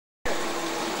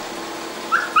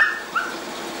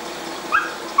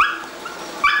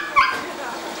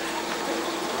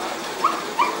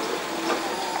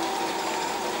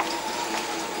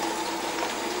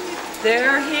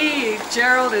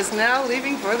Gerald is now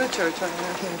leaving for the church.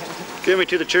 Get me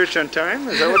to the church on time?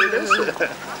 Is that what it is?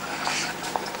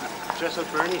 Dress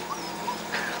up Bernie.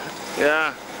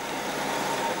 Yeah.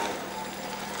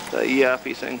 The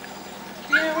yappy thing.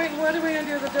 Yeah, wait, what are we going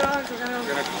to do with the dogs? We're going to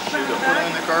shoot them. Put them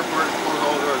in the carport and pull the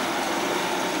whole road.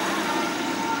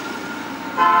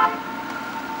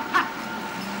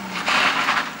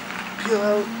 Peel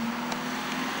out.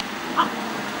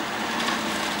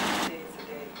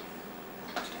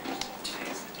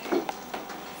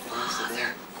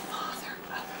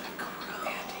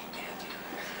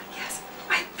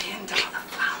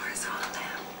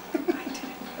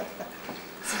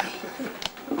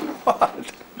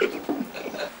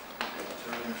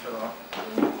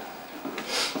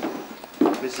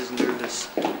 Mrs. Nervous.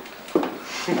 Come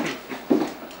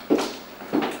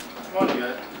on, you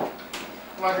guys.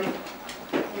 Come on, honey.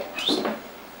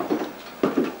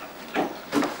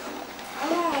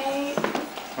 Alright.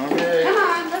 Okay. Come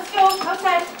on, let's go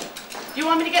outside. Do you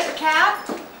want me to get the cat?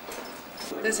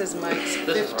 This is Mike's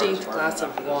 15th glass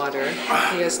of water.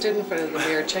 He has stood in front of the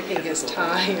mirror checking his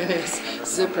tie and his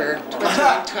zipper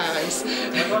 28 times.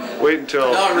 Wait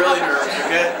until. No, I'm really nervous,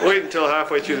 okay? Wait until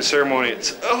halfway through the ceremony.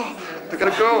 It's I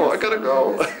gotta go. I gotta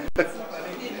go.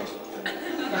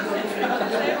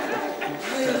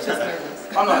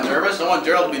 I'm not nervous. I want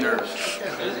Gerald to be nervous.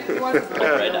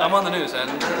 I'm on the news, and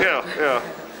Yeah, yeah.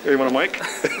 You want a mic?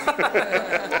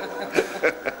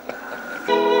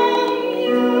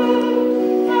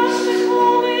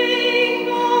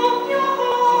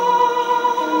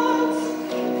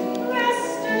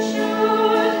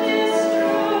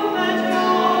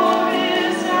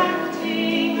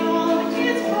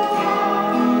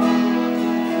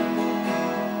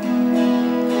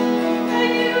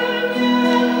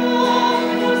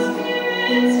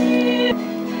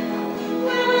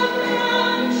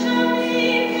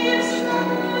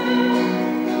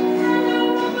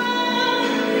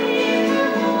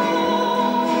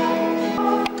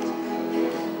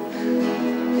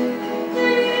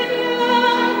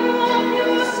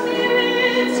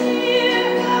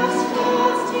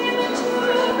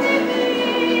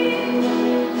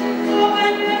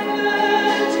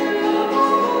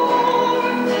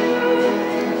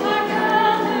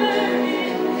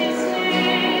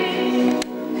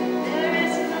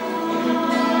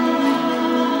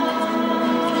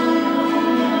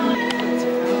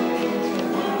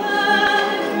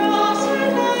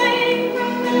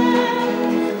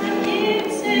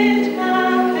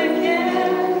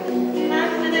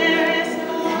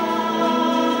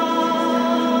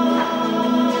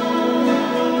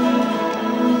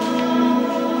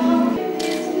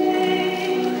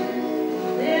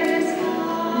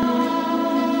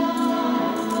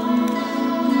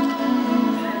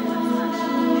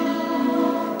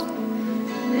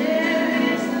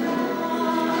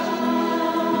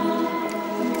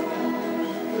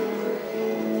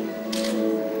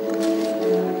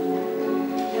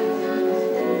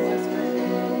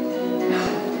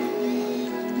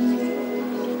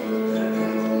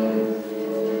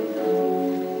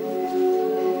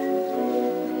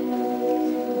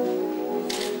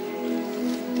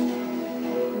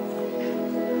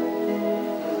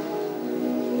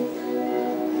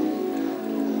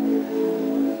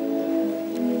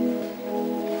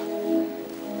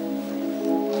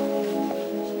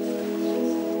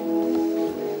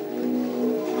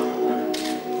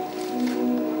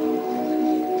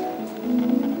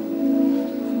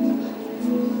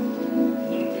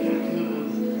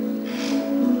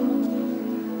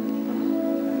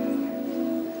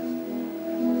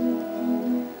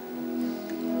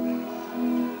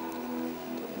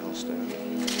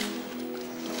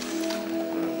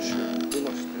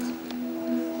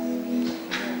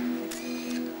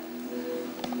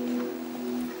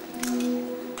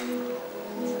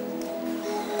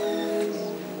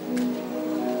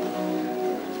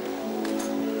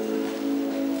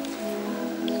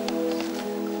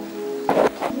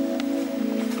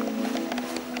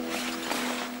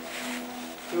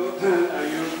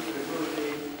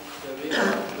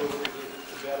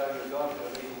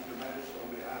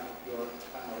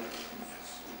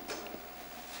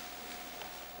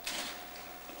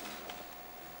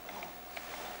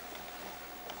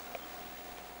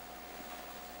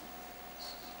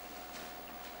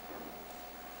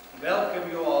 Welcome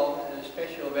you all, and a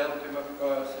special welcome of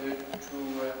course to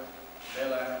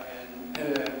Bela and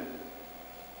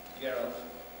Gerald.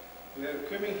 We are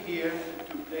coming here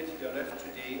to pledge their love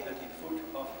today at the foot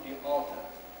of the altar.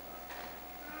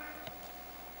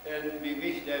 And we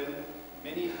wish them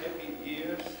many happy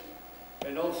years,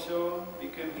 and also we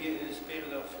come here in a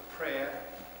spirit of prayer,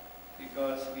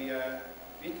 because we are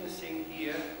witnessing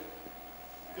here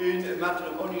in a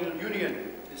matrimonial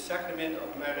union, the sacrament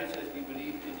of marriage as we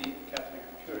believe in the Catholic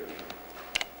Church.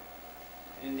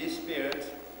 In this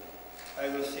spirit, I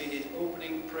will say this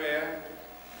opening prayer.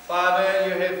 Father,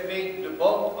 you have made the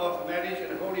bond of marriage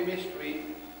and holy mystery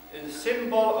a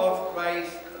symbol of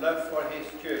Christ's love for his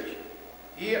church.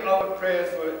 Hear our prayers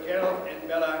for Gerald and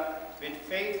Bela. With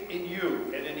faith in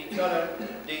you and in each other,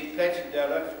 they pledge their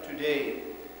love today.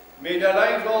 May their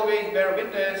lives always bear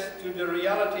witness to the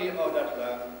reality of that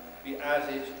love. We ask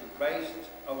it to Christ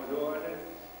our Lord.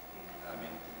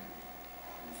 Amen.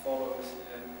 And follows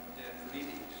the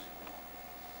readings.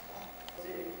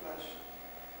 In flesh.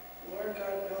 Lord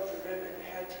God built a rib and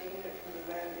had taken it from the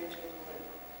man into a woman,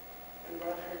 and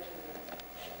brought her to the man.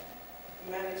 The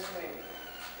man exclaimed,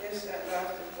 "This at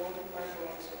last is bone of my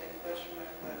bones and flesh of my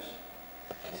flesh.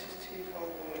 This is to be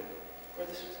called woman, for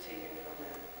this was taken from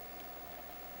man."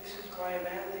 This is why a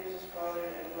man leaves his father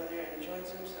and mother and joins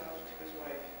himself to his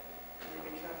wife, and they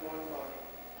become one body.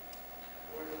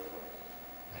 Word of the Lord.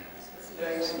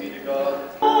 Thanks be to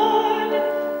God. Lord,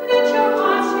 let your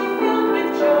hearts be filled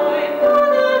with joy, for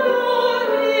the Lord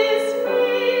is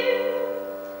near.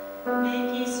 May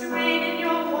peace reign in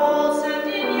your walls and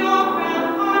in your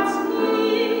ramparts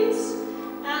peace,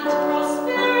 and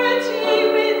prosperity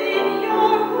within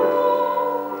your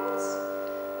homes.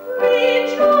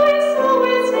 Rejoice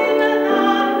always in the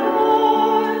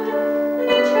Lord.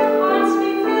 Let your hearts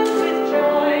be filled with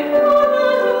joy, for the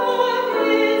Lord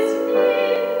is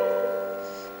near.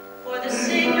 For the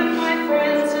sake of my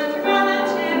friends and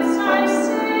relatives, I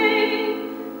say,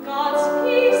 God's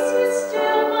peace is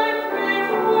still my prayer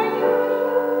for you.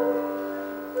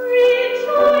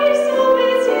 Rejoice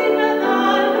always in the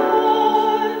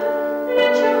Lord.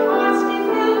 Let your hearts be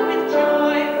filled with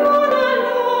joy, for the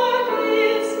Lord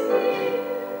is near.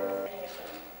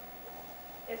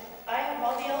 If I have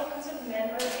all the eloquence of men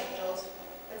or of angels,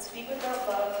 but speak without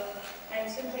love, I am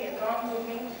simply a gong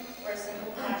booming or a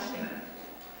simple clashing.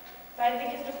 If I have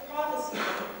the gift of prophecy,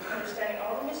 understanding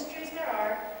all the mysteries there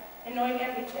are, and knowing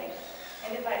everything,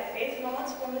 and if I have faith in all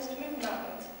its fullness to move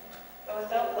mountains, but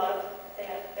without love,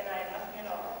 then I have nothing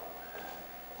at all.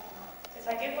 If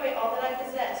I give away all that I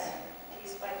possess,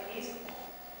 piece by piece,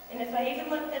 and if I even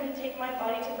let them take my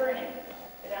body to burn it,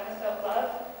 but I'm without love,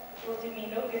 it will do me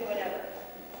no good whatever.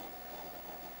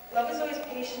 Love is always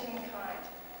patient and kind.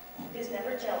 It is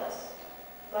never jealous.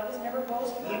 Love is never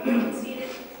boastful or conceited.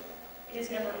 It is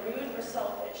never rude or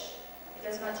selfish. It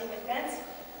does not take offense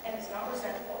and is not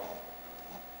resentful.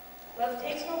 Love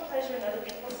takes no pleasure in other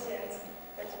people's sins,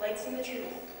 but delights in the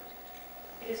truth.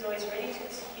 It is always ready to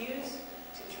excuse,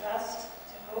 to trust,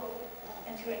 to hope,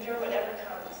 and to endure whatever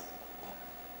comes.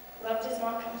 Love does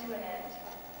not come to an end.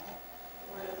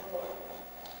 The word of the Lord.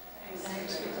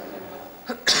 Thanks be to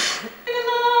God.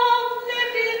 Love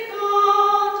lived in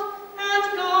God, and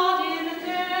God in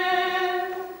them.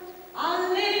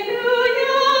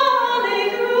 Alleluia,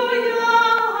 alleluia,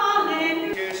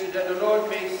 alleluia. Church, that the Lord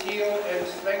may seal and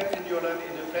strengthen your love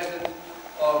in the presence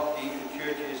of the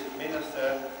church's minister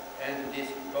and this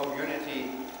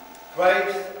community.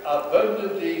 Christ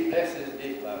abundantly blesses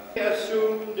this love. We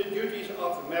assume the duties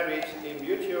of marriage in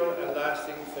mutual and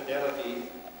lasting fidelity.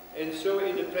 And so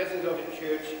in the presence of the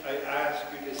church, I ask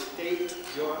you to state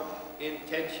your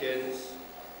intentions.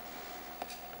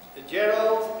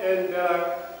 Gerald and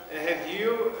Bela, have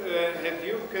you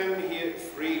come here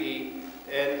freely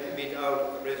and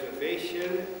without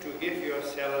reservation to give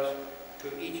yourselves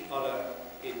to each other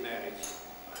in marriage?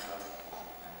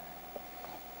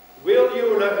 Will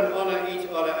you love and honor each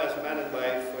other as man and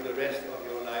wife for the rest of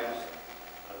your lives?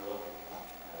 I will.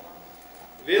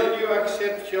 Will you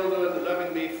accept children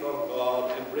lovingly from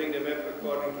God and bring them up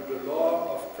according to the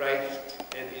law of Christ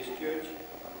and his church?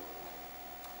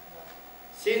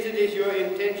 Since it is your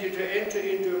intention to enter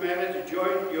into marriage,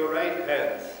 join your right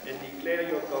hands and declare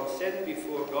your consent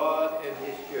before God and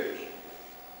his church.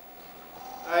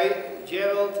 I,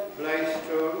 Gerald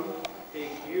Blystrom,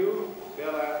 take you,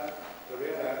 Bela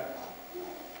Pereira.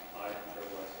 I,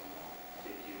 Gerald,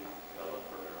 take you, Bela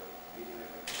Pereira,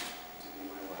 to be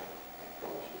my wife. I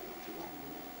promise to be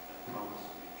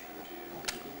true to you.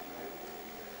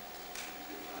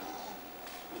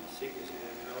 In sickness and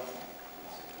in health.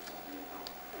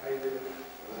 I will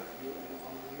love you and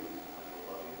honor you. I will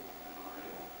love you and honor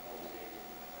you All days.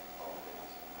 all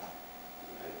days.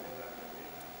 I, Bela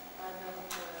Pereira, I know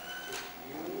take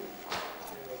you,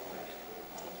 Gerald Blystrom,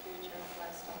 take you, Gerald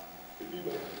Blystrom, to be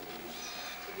my husband.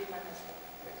 to be my husband.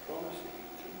 I promise to be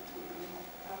true to you.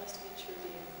 Promise to be true to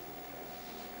you in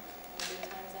good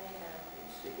times and in bad, In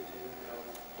sickness and in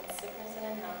health. in sickness and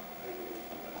in health. I will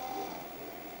love you and honor you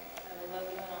I will love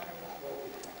you and honor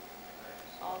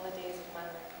you all the days of my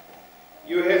life.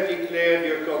 You have declared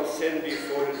your consent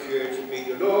before the church. May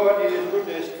the Lord in his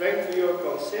goodness strengthen your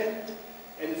consent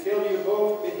and fill you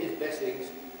both with his blessings.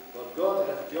 What God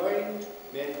has joined,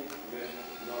 men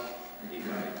must not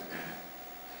divide.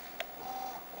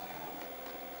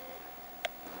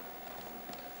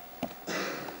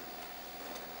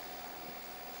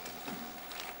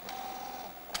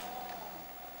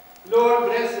 Lord,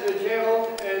 bless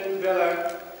Gerald and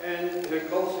Bela and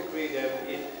consecrate them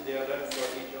in their love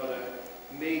for each other.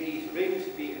 May these rings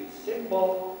be a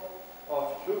symbol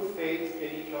of true faith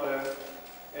in each other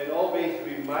and always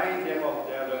remind them of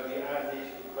their love. We ask this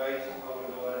to Christ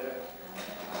our Lord.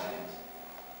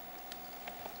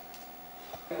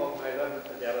 Of my love and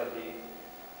fidelity.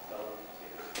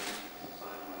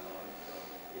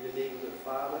 In the name of the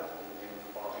Father, In the name of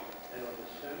the Father, and of the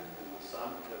Son, and the Son,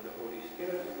 and of the Holy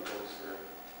Spirit. and the Holy Spirit.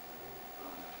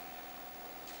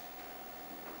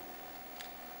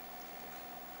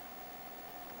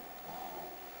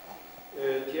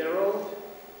 Amen. Gerald,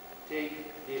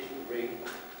 take this ring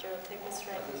Gerald, take this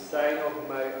ring as a sign of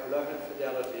my love and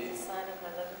fidelity. as a sign of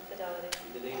my love and fidelity.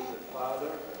 In the name of the Father,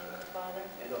 In the name of the Father,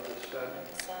 and of the Son, and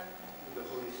of the Son, and of the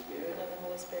Holy Spirit. and of the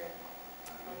Holy Spirit.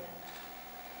 Amen.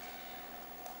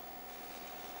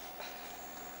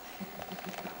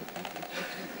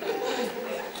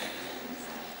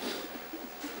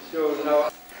 So now,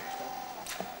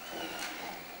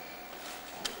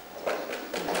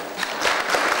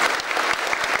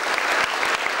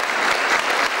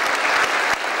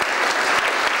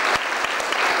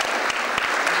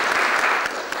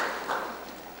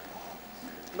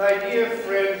 my dear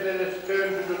friends, let us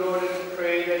turn to the Lord and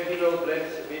pray that he will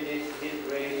bless with his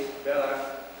grace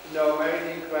Bela, now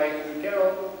married in Christ to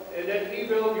Gerald, and that he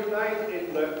will unite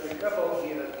in love the couple he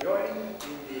has joined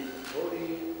in this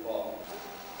holy bond.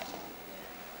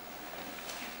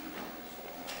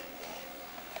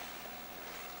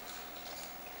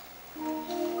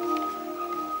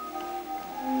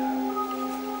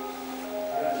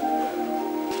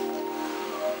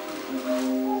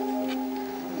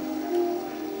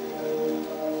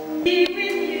 Be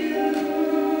with you.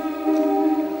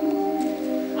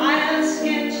 I'll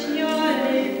sketch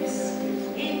your lips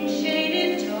in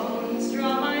shaded tones,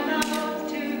 draw my mouth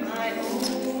to my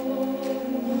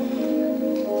own.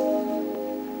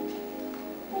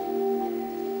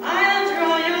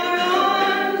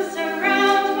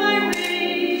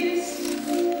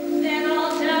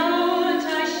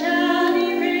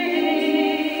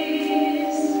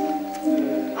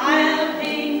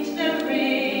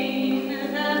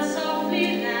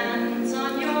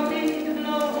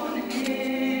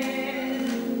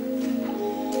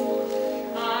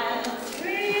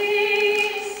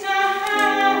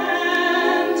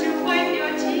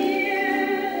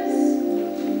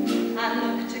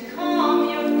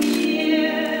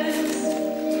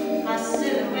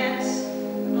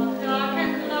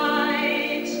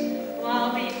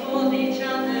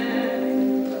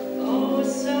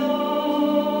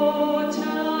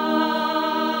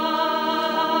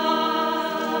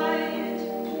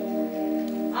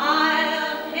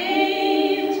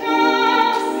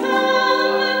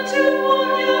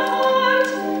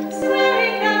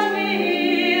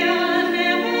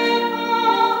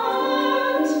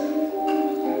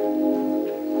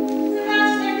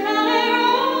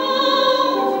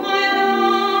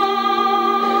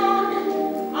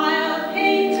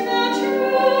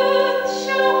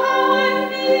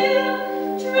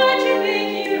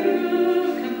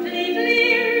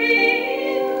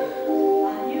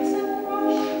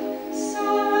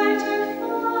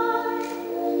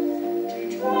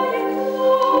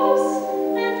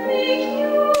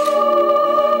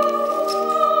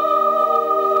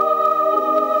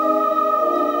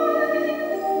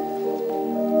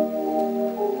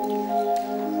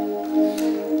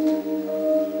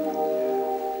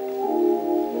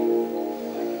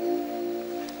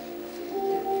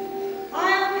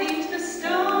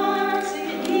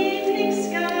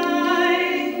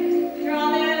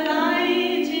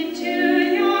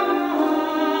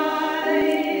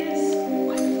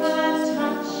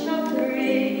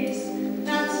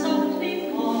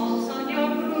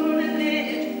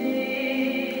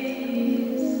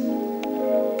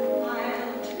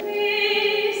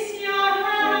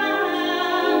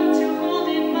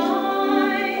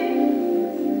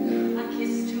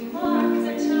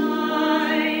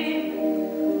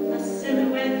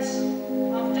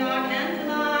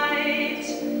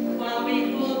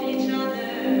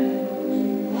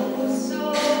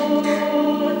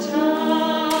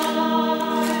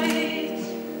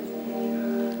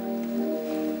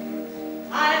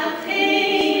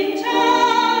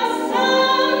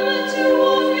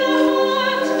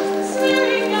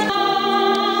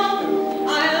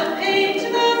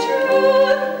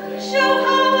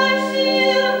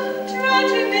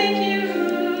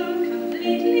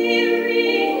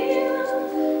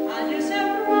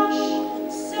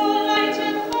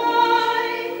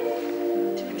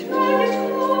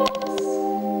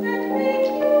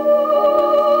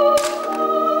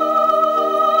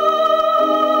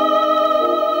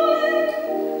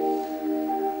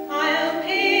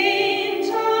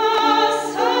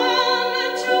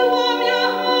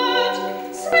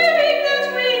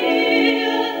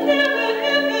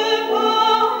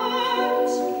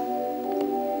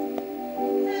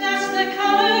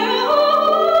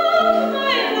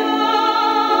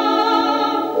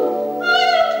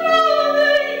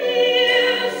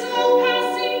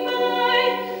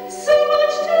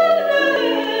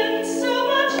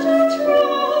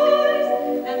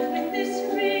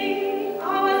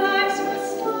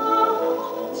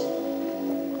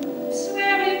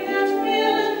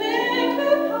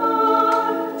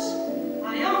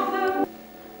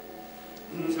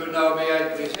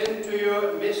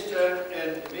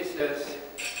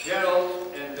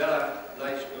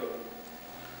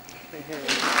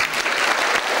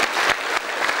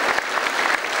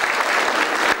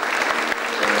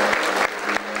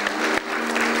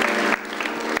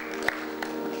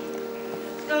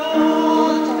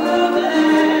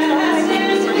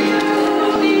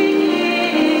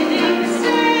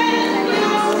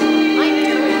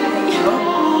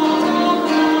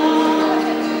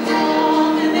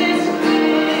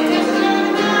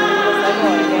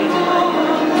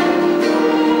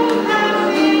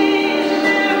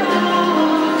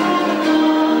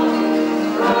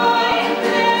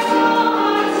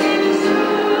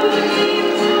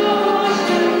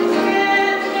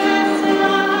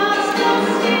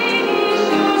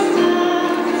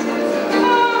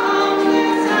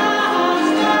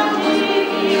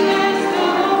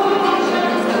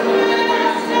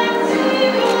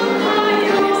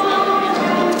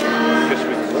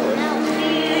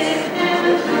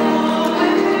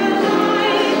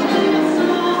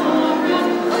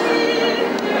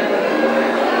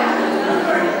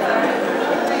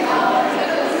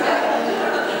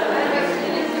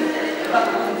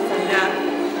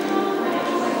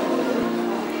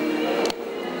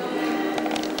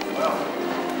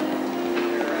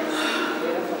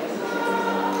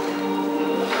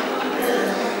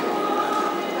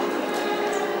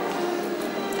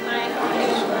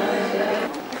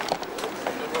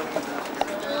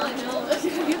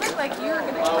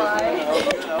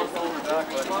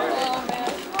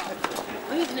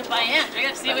 Even if I am, I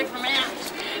gotta stay away from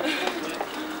ants.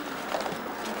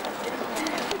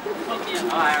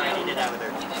 Oh, I already did that with her.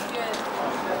 You did good.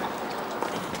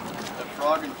 The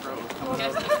frog and throat.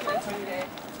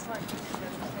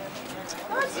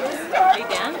 Hey,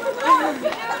 Dan.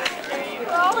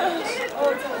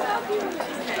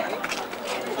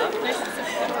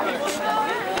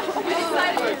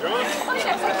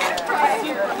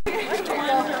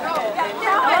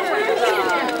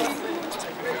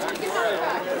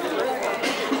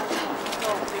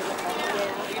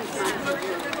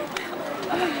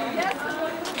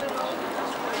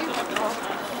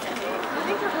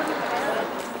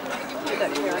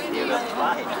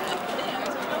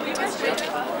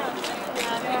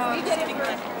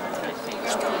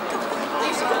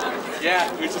 Yeah,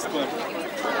 we just climbed.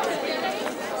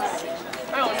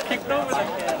 I almost kicked over that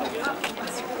cat.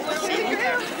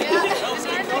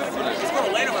 Just go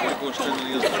later when we go straight to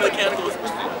the other. One of the cat goes,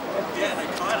 yeah, and I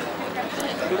caught it.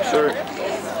 Sure.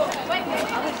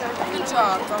 Good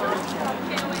job, Don.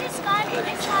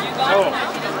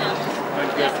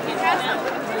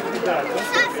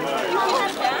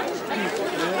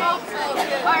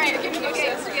 All right, give me the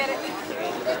gates to get it.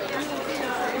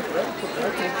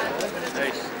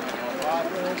 Nice.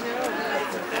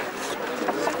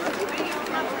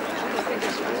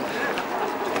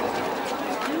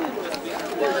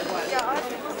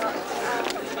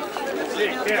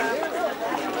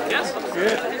 Yes?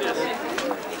 Good.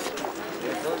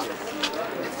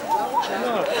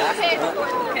 Okay,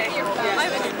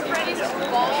 I'm ready to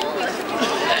ball.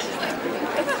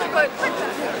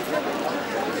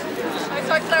 I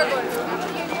saw Claire going.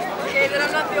 Okay, then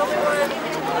I'm not the only one.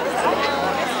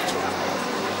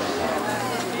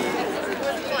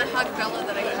 I hugged Bela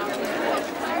that I got.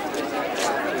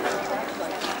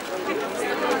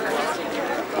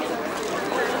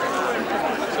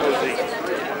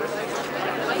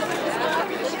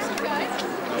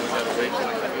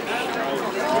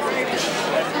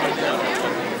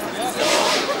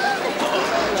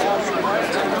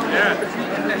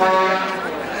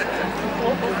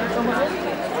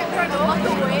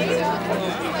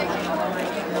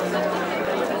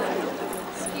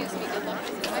 Excuse me, good luck.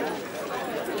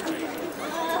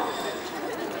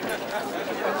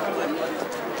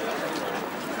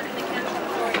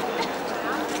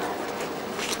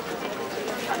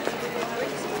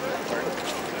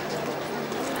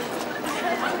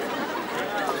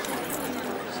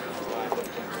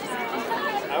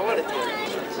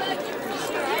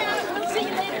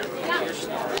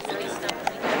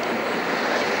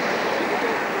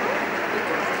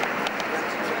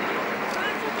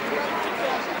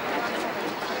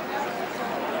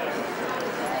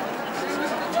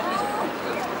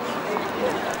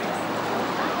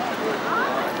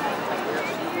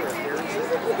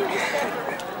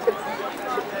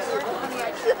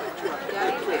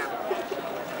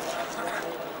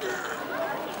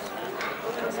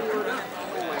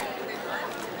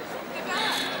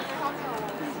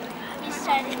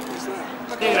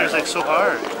 It's like so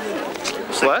hard.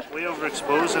 It's What? like way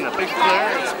overexposed and a big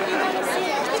flare.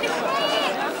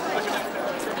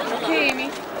 Okay, Amy.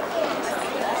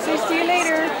 See you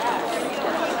later.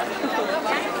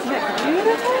 Isn't that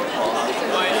beautiful?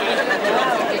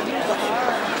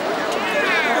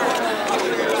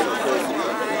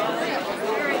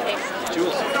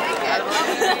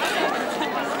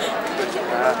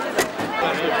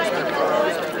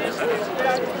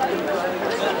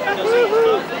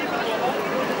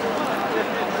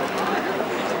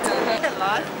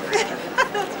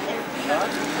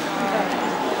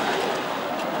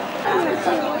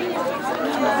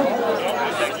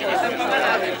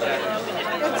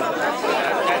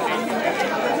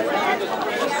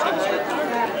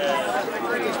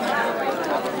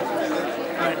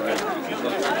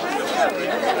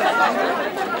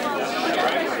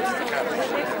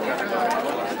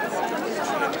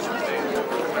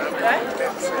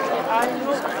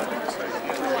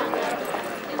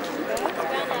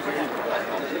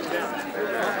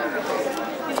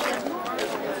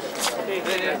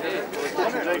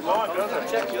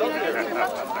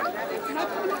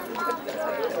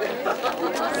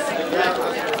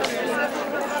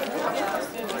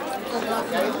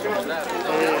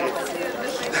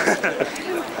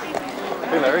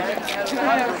 Hey, Larry.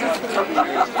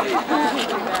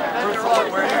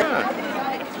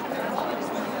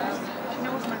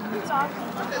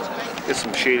 Get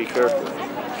some shady character.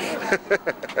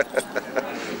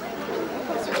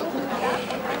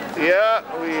 Yeah,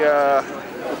 we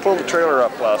pulled the trailer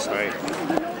up last night.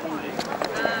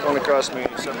 It only cost me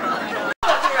 $7. So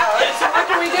what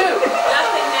can we do?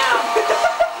 Nothing now.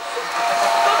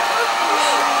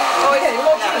 Oh, yeah, you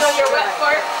won't put on your wet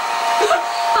fart?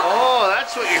 Oh,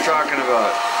 that's what you're talking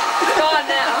about. It's gone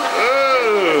now.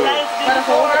 Ooh. Gotta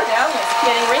hold it down. It's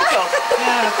getting wrinkled.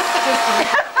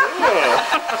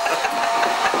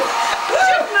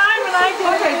 Shoot mine when I do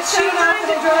it. Shoot off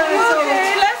the dryer.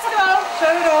 Okay, let's go.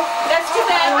 Shut it off. Let's do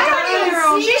that.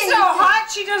 She's so hot,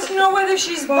 she doesn't know whether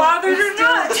she's bothered or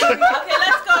not. Okay,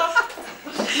 let's go.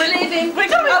 We're leaving. We're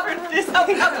coming for this. Up.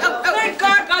 Thank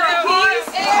God for the hot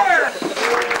air.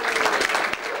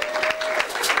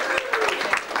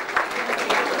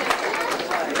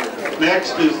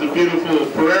 Next is the beautiful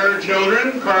Pereira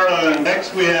children, Carla, and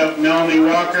next we have Melanie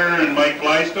Walker and Mike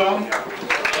Glystone.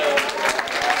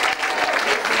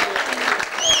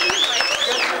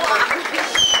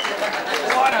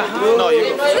 No,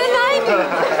 you go.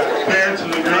 Parents of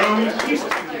the grooms,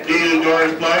 Dean and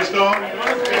Doris Glystone.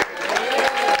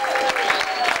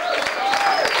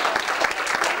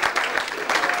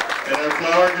 And our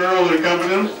flower girls are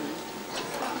coming in.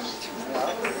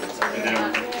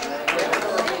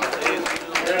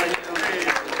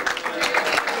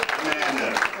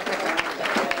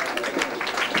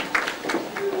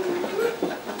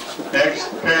 Next,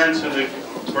 parents of the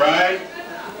bride,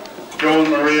 Joe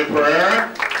and Maria Pereira.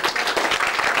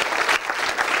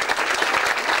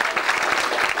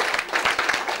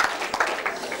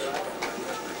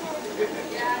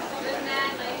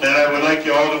 And I would like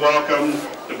you all to welcome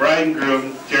the bride and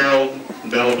groom, Gerald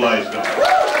and Bela Blaisdell.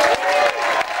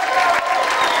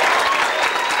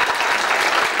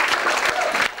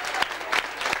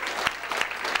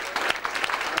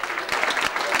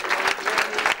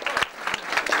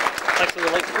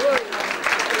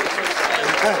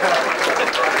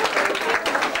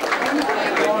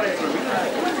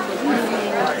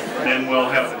 Then we'll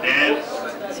have a dance,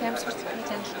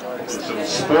 some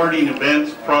sporting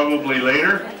events probably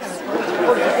later.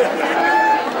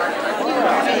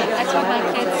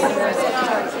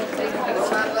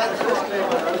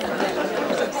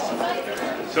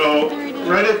 So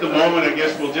right at the moment, I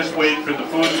guess we'll just wait for the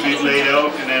food to be laid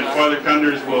out, and then Father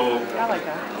Kunders will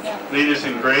lead us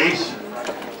in grace.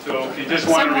 So if you just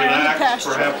want to relax,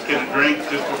 perhaps get a drink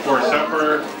just before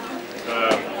supper.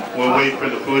 We'll wait for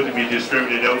the food to be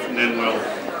distributed out, and then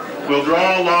we'll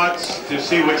draw lots to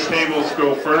see which tables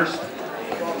go first.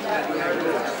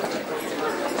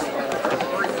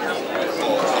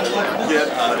 Get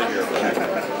out of here.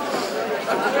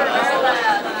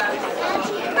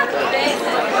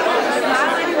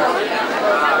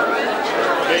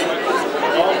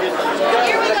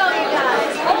 Here we go, you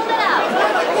guys. Hold it up.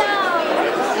 Go.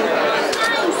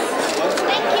 Nice.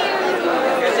 Thank you.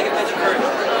 Guys, take a picture first.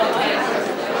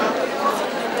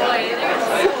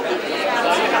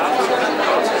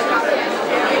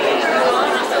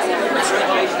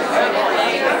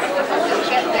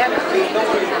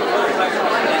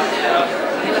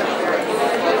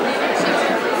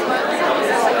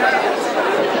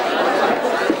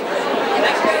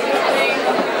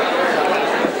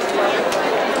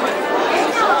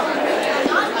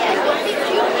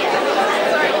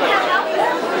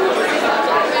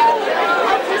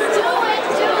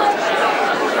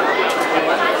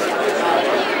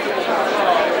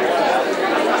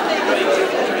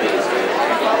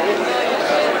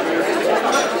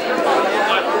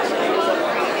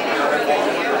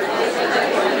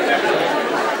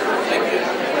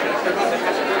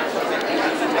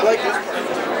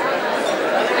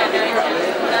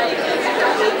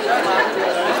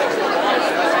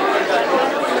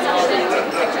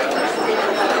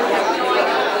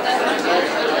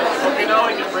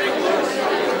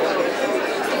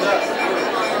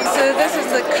 This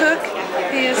is the cook.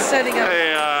 He is setting up.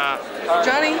 Hey,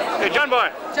 Johnny. Hey, John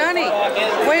boy. Johnny,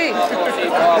 wait. It's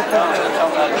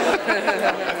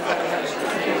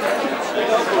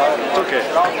okay.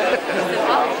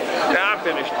 Yeah, I'm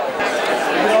finished.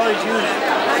 You can always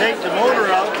take the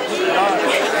motor out, put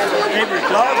the neighbor's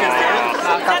dog in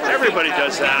there. Everybody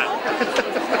does that.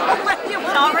 You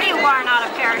already worn out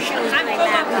a pair of shoes. I think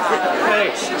that. Hey.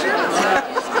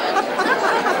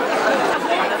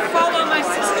 Follow my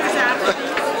sisters after.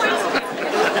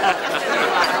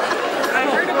 I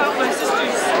heard about my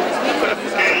sisters.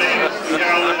 Okay, ladies and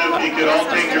gentlemen, if you could all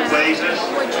take your places.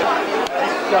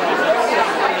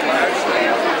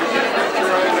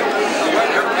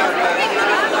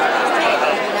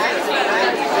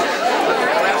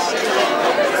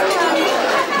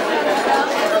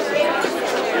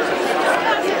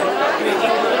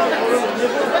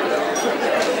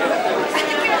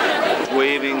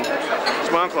 Waving.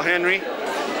 It's my Uncle Henry.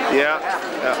 Yeah,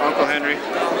 Uncle Henry.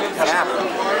 What happened?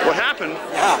 What happened?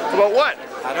 Yeah. About what?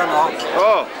 I don't know.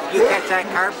 Oh. You catch that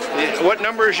carp? What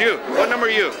number is you? What number are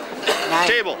you? 9.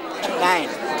 Table. 9.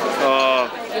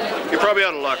 You're probably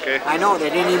out of luck, eh? I know, they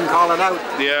didn't even call it out.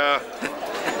 Yeah.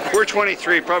 We're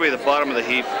 23, probably the bottom of the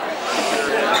heap.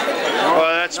 Oh,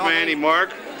 that's my Auntie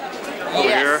Marg. Over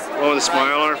here. Oh, the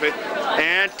smile on her face.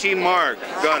 Auntie Marg.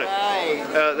 Got it.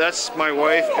 That's my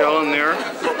wife, Ellen, there.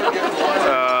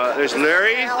 There's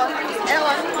Larry.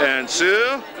 And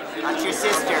Sue. That's your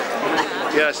sister.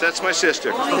 Yes, that's my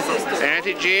sister.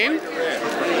 Auntie Jean. You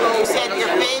said your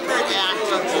favorite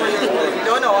actor.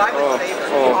 No, I'm the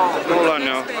favorite. Oh, hold on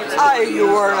now. Oh, you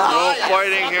were not. No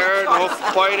fighting here, no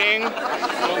fighting.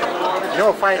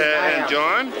 No fighting. And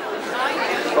John?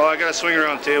 Oh, I gotta swing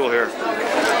around the table here.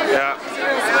 Yeah.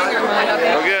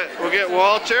 We'll get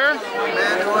Walter.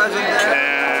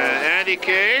 And Andy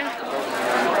Kay.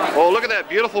 Oh, look at that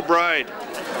beautiful bride.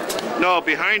 No,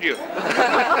 behind you.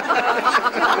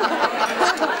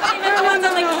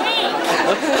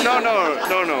 No.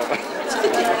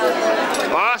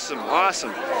 Awesome.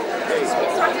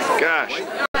 Gosh.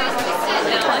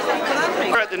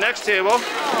 We're at the next table.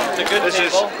 The good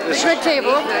table. This Good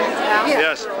table.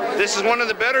 Yes. This is one of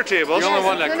the better tables. The only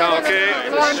one that counts. Okay,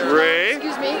 this is Ray.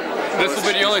 Excuse me. This will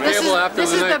be the only table after the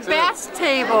next. This is the best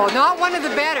table, not one of the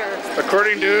better.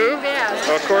 According to? Best.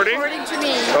 According to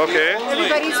me. Okay.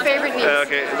 Everybody's favorite niece.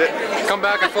 Okay. Come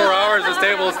back in 4 hours, this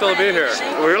table will still be here.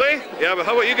 Really? Yeah, but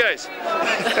how about you guys?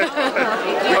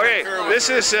 Okay, this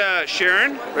is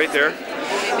Sharon, right there.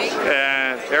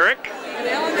 And Eric.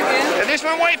 And there's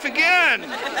my wife again.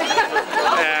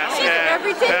 Pat.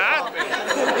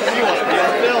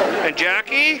 And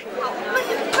Jackie.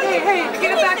 Hey,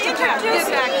 get it back to Pat. Get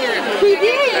back here. He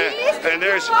did. And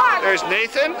there's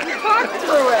Nathan. Talk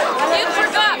through it. You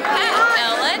forgot Pat,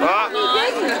 Ellen.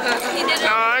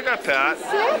 No, I got Pat.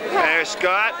 And there's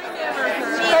Scott.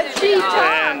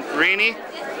 And Renee.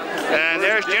 And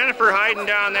there's Jennifer hiding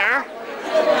down there.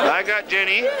 I got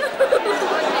Jenny.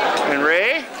 And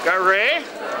Ray. Got Ray.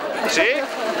 See?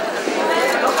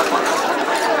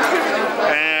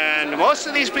 And most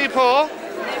of these people,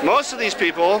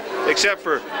 except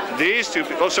for these two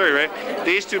people, oh sorry Ray,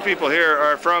 these two people here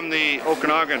are from the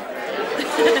Okanagan.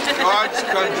 God's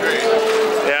country.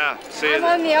 Yeah, see. I'm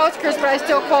on the outskirts, but I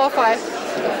still qualify.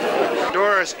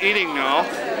 Dora's eating now.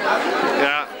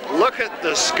 Yeah, look at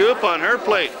the scoop on her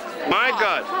plate. My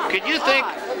God, could you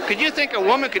think a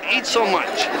woman could eat so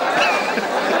much?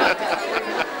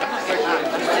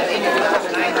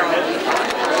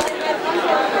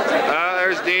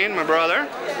 There's Dean, my brother.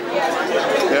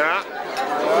 Yeah.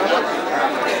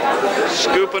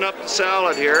 Scooping up the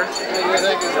salad here.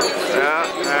 Yeah.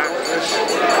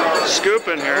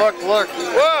 Scooping here. Look.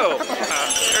 Whoa!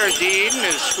 There's Dean and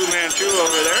his Fu Manchu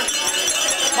over there.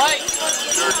 Mike!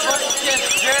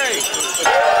 Jerry!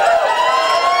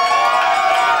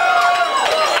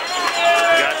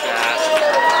 Got that.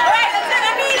 All right, let's have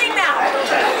a meeting now.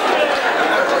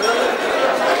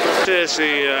 This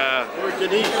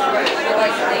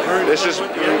is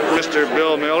Mr.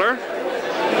 Bill Miller.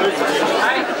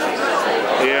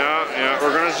 Yeah,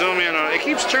 we're gonna zoom in on it. It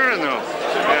keeps turning though.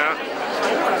 Yeah.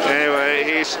 Anyway,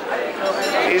 he's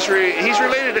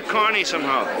related to Connie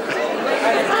somehow.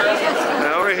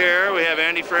 Now over here we have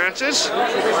Andy Francis,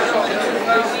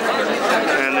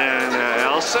 and then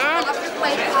Elsa.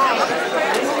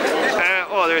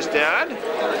 Oh, there's Dad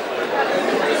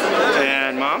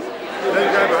and Mom.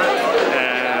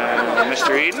 And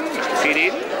Mr. Eden, Mr. Pete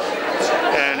Eden,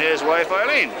 and his wife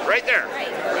Eileen, right there. Right,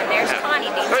 and there's Connie.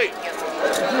 Hey.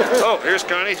 Oh, here's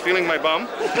Connie feeling my bum.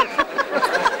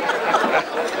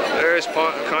 There's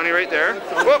Connie right there.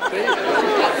 Whoop.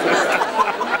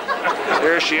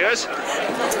 There she is.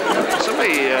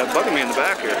 Somebody bugging me in the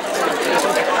back here.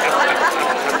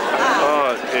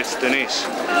 Oh, it's Denise.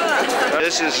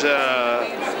 This is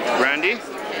Randy.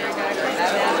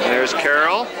 There's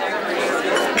Carol.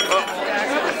 Oh.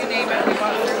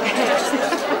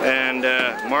 And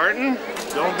Martin.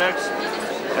 Don't mix.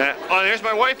 Oh, there's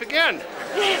my wife again.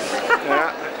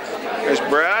 Yeah. There's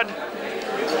Brad.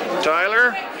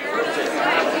 Tyler.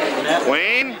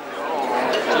 Wayne.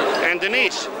 And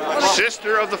Denise,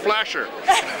 sister of the Flasher.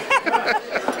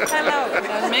 Hello.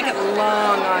 Make it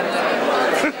long on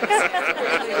them.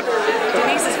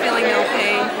 Denise is feeling no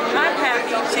pain. I'm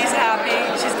happy. She's happy.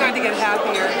 She's going to get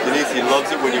happier. Denise, he loves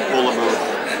it when you pull him out.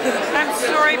 I'm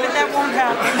sorry, but that won't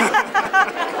happen.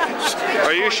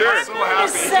 Are you sure?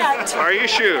 Set. Are you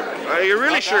sure? Are you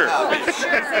really sure? I'm sure.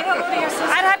 Say hello to your sister.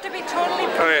 I'd have to be totally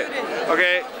prudent.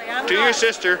 Okay. To your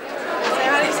sister. Say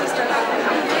hi to your sister.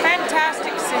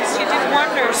 Fantastic, sis. You did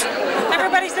wonders.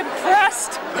 Everybody's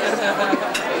impressed.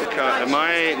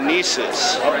 My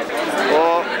nieces.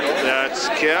 Oh, that's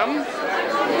Kim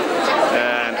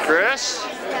and Chris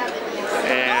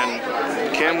and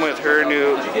Kim with her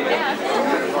new.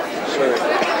 Sorry.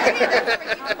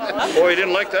 Oh, he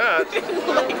didn't like that.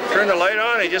 Turned the light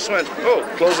on. He just went. Oh,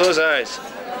 close those eyes.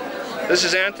 This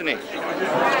is Anthony,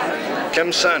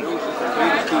 Kim's son.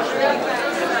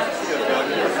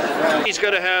 He's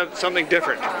got to have something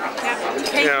different.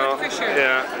 Yeah, you know, for sure.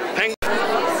 Yeah.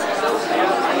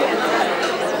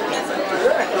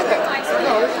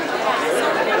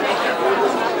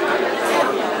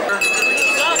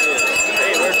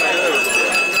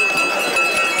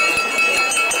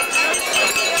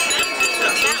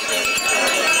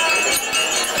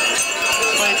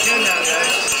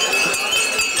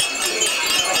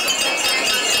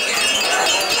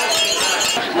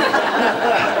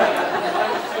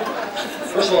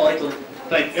 First of all, I'd like to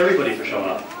thank everybody for showing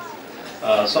up.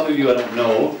 Some of you I don't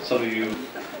know, some of you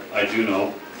I do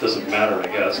know. Doesn't matter, I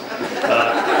guess.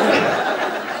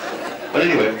 But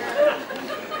anyway,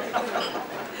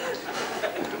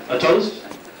 a toast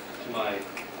to my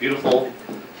beautiful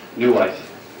new wife,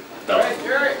 Bela.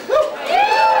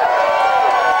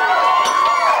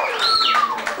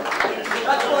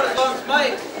 That's what it bumps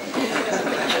Mike.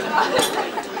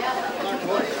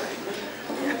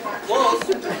 Close.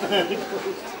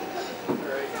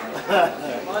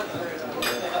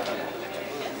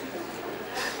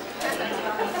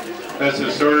 That's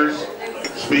the shortest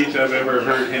speech I've ever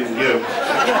heard him give.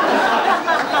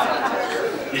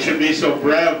 You should be so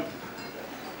brave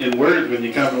in words when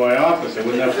you come to my office. I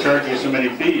wouldn't have to charge you so many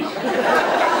fees.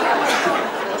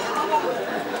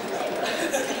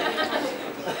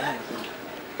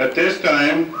 At this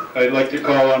time, I'd like to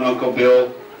call on Uncle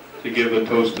Bill to give a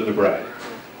toast to the bride.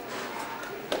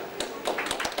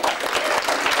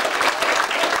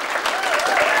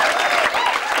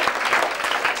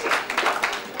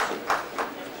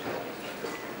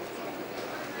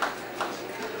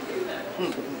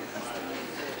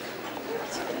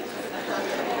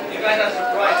 You guys are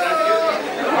surprised, aren't you?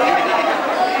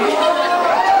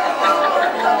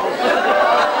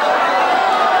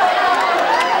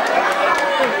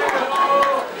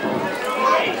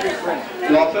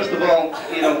 Well, first of all,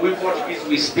 you know, we're Portuguese,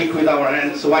 we speak with our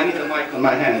hands, so I need the mic on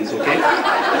my hands, okay?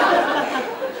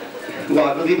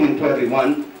 Well, good evening to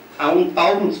everyone. I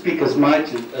won't speak as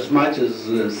much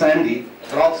as Sandy,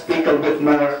 but I'll speak a bit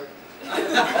more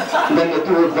than the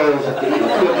two of those, two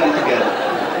of them together.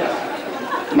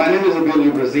 My name is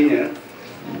Abílio Brasinha,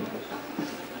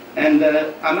 and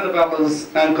I'm Annabella's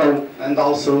uncle and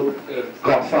also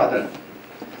godfather.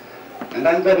 And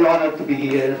I'm very honored to be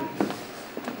here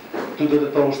to do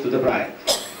the toast to the bride.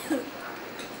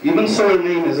 Even so, her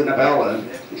name is Annabella.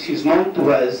 She's known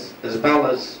to us as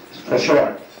Belas for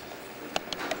short.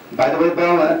 By the way,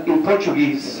 Bela in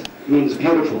Portuguese means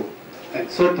beautiful, and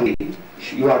certainly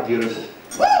you are beautiful.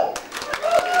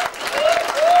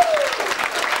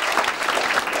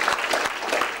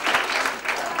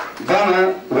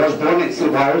 Bela was born in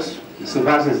Silvars.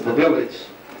 Silvars is the village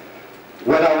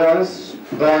where I was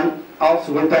born,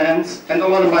 also with parents and a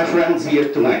lot of my friends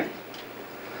here tonight.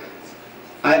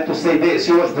 I have to say this,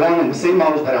 she was born in the same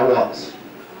house that I was,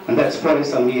 and that's 40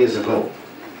 some years ago.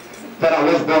 But I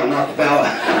was born, not Bela.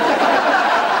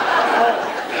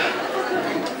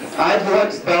 I've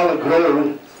watched Bela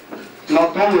grow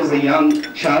not only as a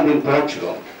young child in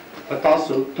Portugal, but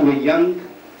also to a young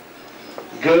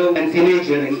girl and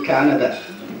teenager in Canada.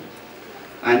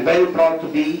 I'm very proud to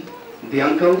be the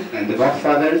uncle and the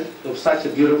godfather of such a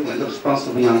beautiful and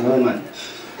responsible young woman.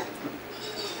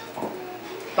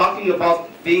 Talking about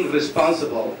being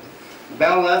responsible,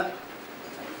 Bela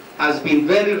has been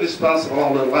very responsible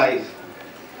all her life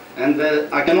And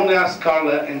I can only ask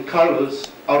Carla and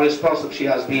Carlos how responsive she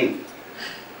has been,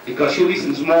 because she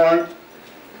listens more.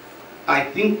 I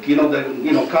think,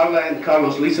 Carla and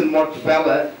Carlos listen more to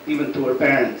Bela, even to her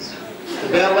parents.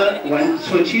 Bela, when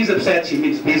she's upset, she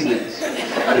means business.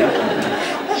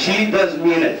 She does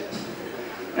mean it.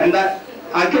 And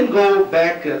I can go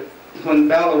back when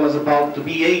Bela was about to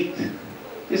be 8.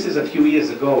 This is a few years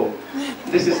ago.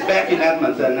 This is back in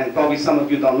Edmonton, and probably some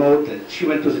of you don't know that she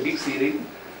went to the big city.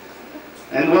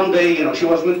 And one day, she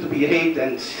was going to be 8,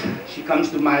 and she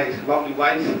comes to my lovely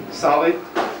wife, Sally,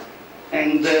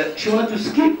 and she wanted to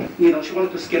skip. She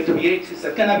wanted to skip to be 8. She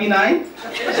said, "Can I be 9?"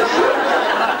 I said, "Sure."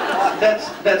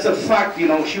 That's a fact.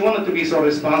 She wanted to be so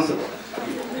responsible.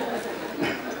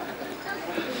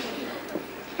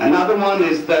 Another one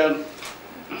is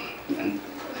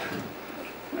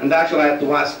and actually I had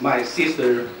to ask my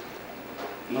sister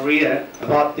Maria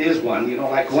about this one.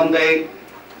 Like one day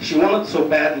she wanted so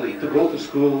badly to go to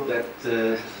school that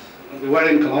we were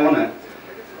in Kelowna,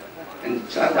 and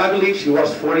I believe she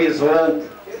was 4 years old,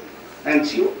 and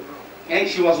she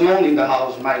was alone in the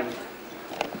house. My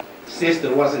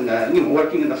sister was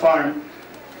working in the farm,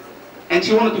 and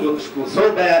she wanted to go to school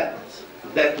so bad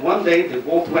that one day they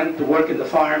both went to work in the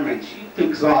farm, and she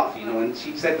took off, and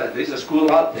she said that there's a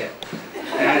school out there.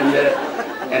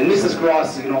 And Mrs.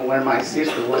 Cross, where my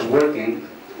sister was working,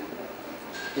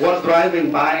 was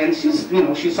driving by, and she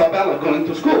saw Bela going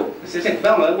to school. She said,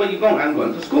 "Bela, where are you going?" "I'm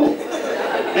going to school."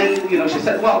 And she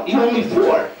said, "Well, you're only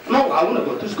 4. "No, I want to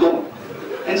go to school."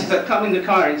 And she said, "Come in the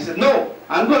car." And she said, "No,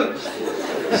 I'm going to school."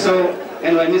 So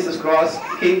anyway, Mrs. Cross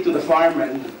came to the farm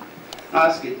and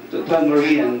asked it, told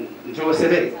Marie, and Joe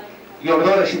said, "Hey, your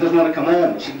daughter, she doesn't want to come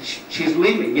home. She's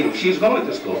leaving. She's going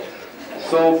to school."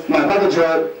 So my brother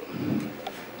Gerald,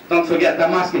 don't forget,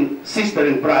 I'm asking sister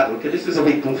and brother, okay? This is a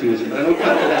bit confusing, but I don't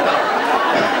cut that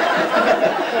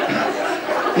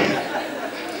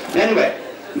out. Anyway,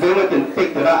 they went and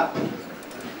picked it up.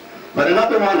 But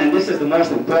another one, and this is the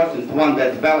most important one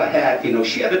that Bela had,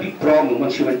 she had a big problem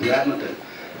when she went to Edmonton.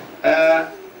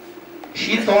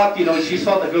 She thought, she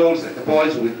saw the girls and the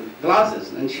boys with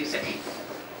glasses, and she said,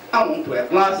 "I want to have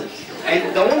glasses."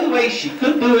 And the only way she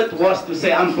could do it was to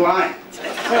say, "I'm blind."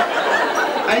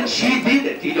 And she did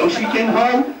it, she came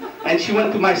home and she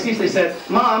went to my sister and said,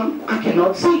 "Mom, I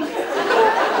cannot see.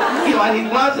 I need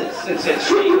glasses." And said,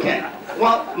 "Sure you can."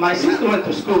 Well, my sister went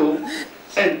to school,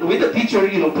 and with the teacher,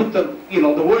 put the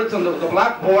words on the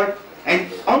blackboard, and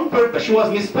on purpose she was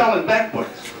misspelling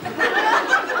backwards.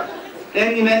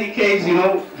 And in any case,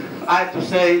 I have to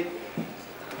say,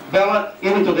 Bela,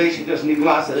 even today, she doesn't need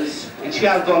glasses, and she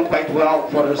has done quite well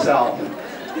for herself.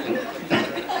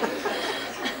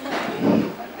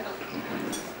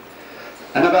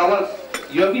 Annabella,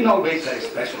 you have been always a very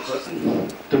special person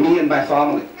to me and my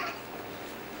family.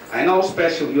 I know how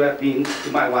special you have been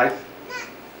to my wife,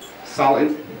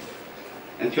 Sally,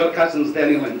 and to your cousins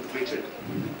Daniel and Richard.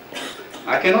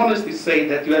 I can honestly say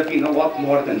that you have been a lot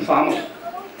more than family.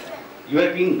 You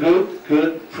have been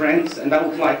good friends, and I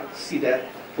would like to see that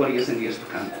for years and years to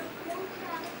come.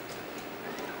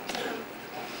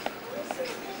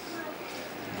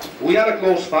 We are a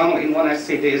close family, and when I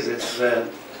say this, it's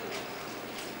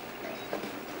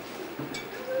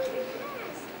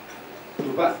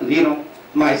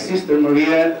my sister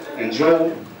Maria and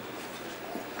Joe.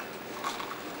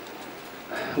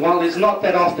 Well, it's not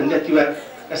that often that you have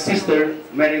a sister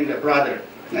marrying a brother,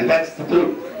 and that's the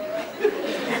truth.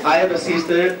 I have a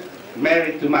sister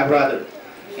married to my brother.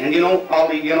 And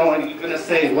Ollie, you're gonna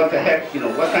say, what the heck,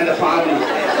 what kind of family is this?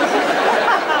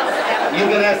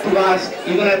 You're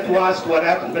gonna have to ask what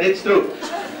happened, but it's true.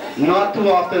 Not too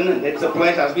often, it's a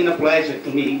pleasure, it's been a pleasure to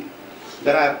me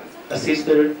that I have a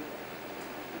sister.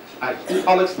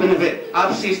 I'll explain a bit. I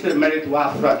have a sister married to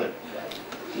our brother.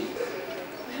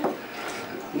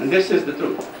 And this is the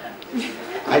truth.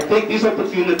 I take this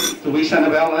opportunity to wish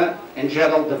Annabella and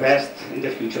Gerald the best in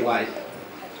their future life.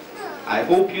 I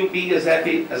hope you'll be as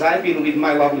happy as I've been with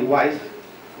my lovely wife,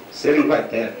 sitting right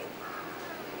there.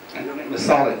 And her name is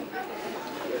Solid.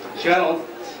 Gerald,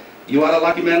 you are a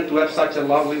lucky man to have such a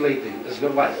lovely lady as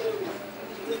your wife.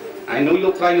 I know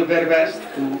you'll try your very best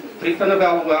to treat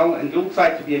Annabelle well, and you'll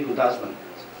try to be a good husband.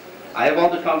 I have all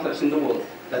the confidence in the world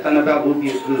that Annabelle will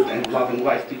be a good and loving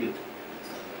wife to you.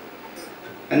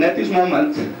 And at this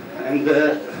moment, and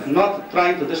not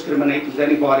trying to discriminate with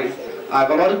anybody, I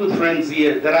have a lot of good friends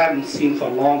here that I haven't seen for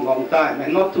a long, long time,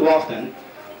 and not too often,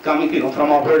 coming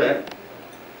from Alberta,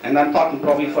 and I'm talking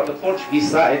probably for the Portuguese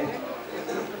side.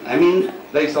 I mean,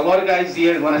 there's a lot of guys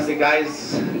here, and when I say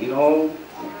guys,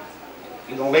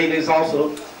 ladies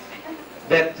also,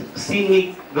 that see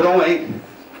me growing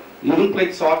You even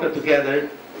played soccer together,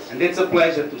 and it's a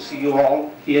pleasure to see you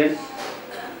all here,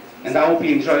 and I hope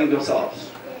you're enjoying yourselves.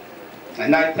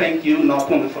 And I thank you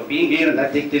not only for being here, and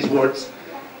I take these words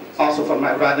also for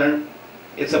my brother.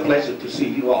 It's a pleasure to see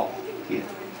you all here.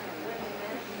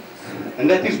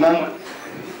 And at this moment,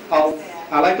 I'd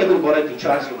like everybody to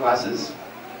charge your glasses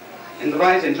and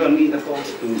rise and join me in the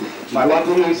toast to my loved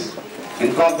Louise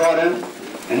and goddaughter,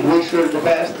 and wish her the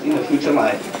best in her future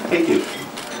life. Thank you.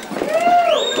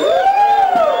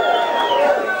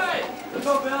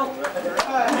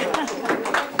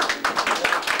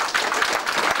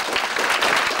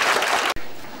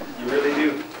 You really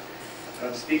do.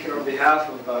 I'm speaking on behalf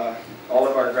of all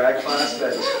of our grad class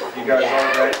that you guys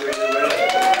all graduated with.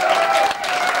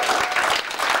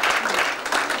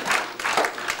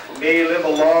 May you live a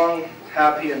long,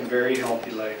 happy, and very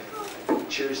healthy life.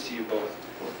 Cheers to you both.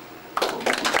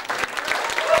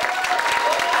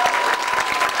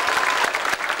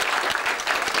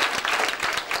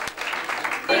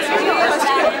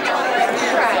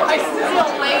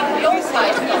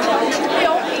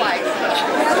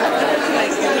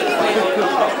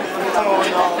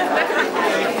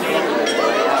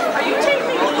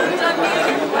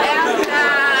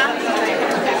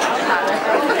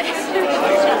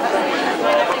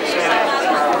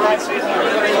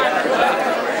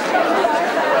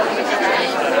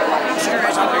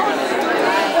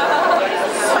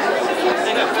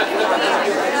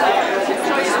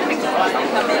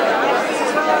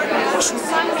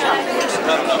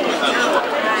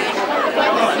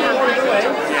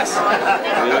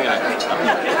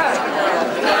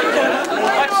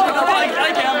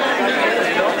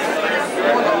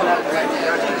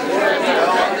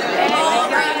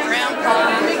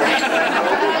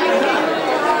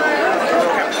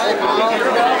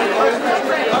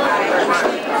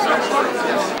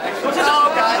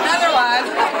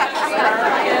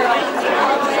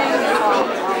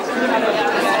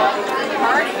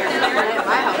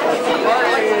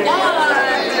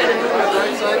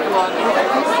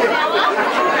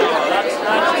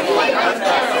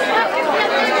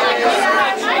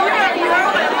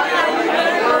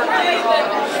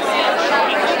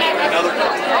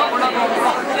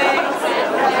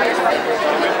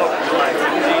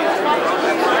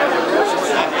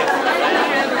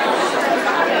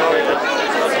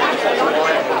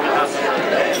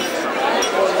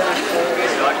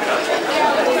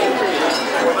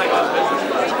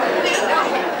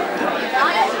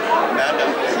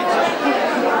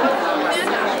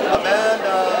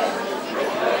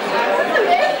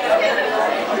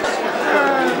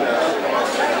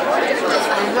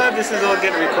 This is all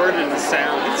getting recorded in the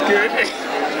sound. It's good.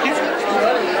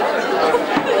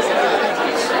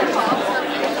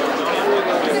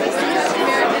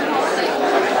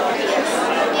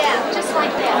 Yeah, just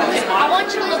like that. I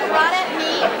want you to look right at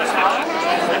me.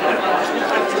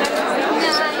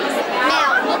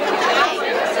 Now, look at the cake.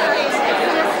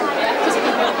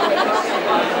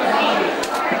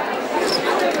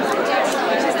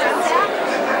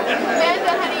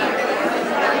 Amanda, honey,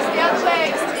 down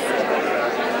legs.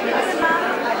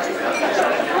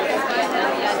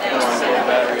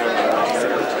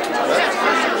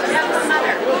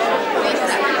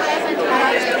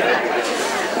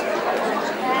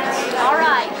 All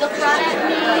right, look right at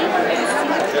me.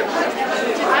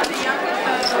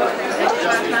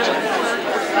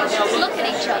 Look at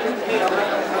each other.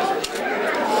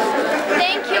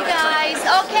 Thank you, guys.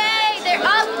 Okay, they're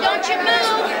up. Don't you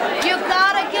move. You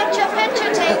gotta get your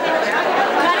picture taken.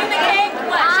 Cutting the cake.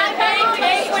 What? Champagne?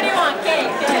 Cake? What do you want? Cake.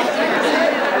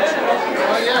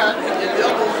 Oh, yeah.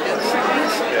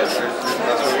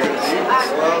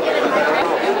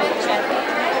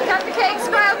 Cut the cake.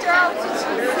 Smile, Gerald.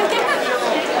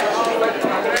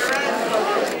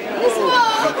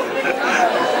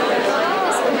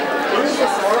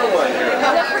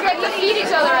 Don't forget to feed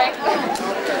each other, eh?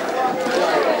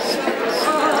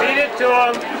 Feed it to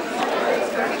him.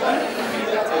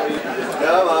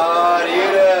 Come on, eat it.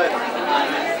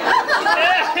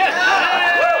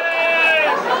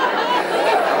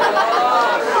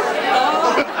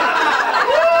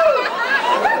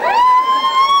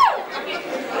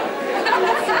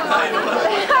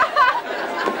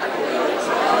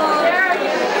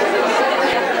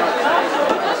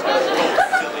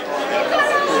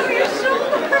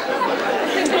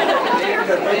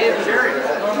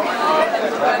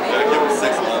 Gotta give him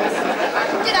 6 months.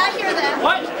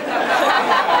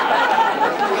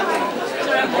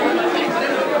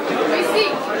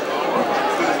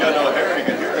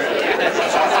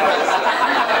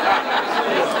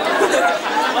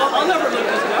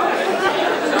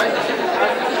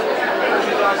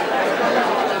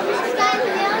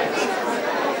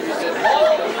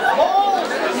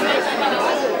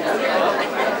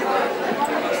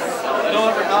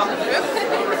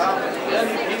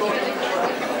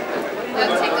 One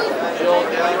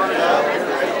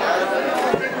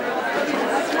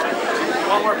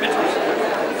more picture.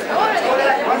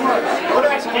 One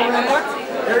more.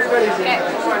 Everybody's in.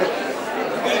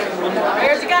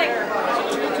 Where's the guy?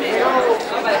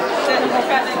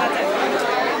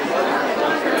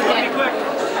 Be quick.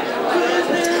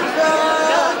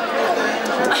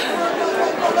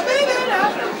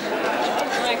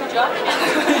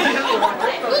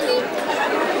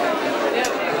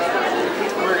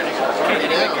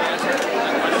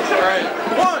 All right.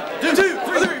 1, 2,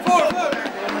 3, 4, 5.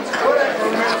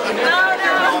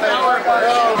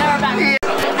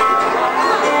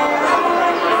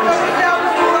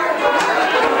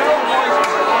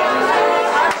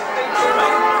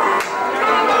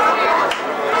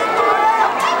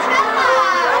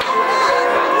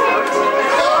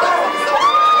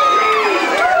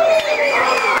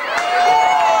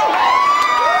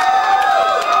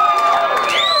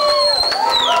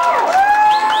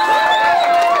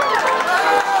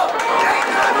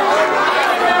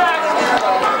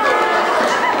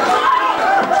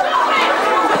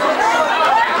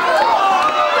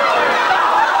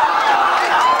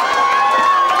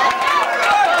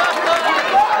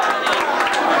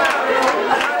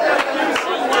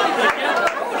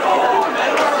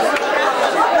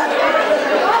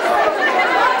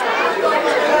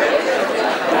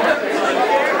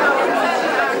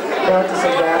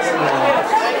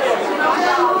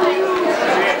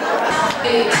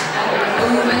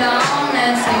 Moving on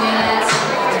and singing that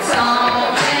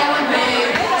song with me.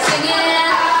 Singing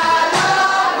I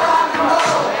love rock and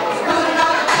roll. Putting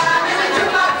all the time in the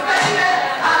jukebox, baby.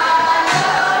 I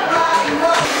love rock and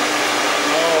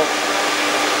roll.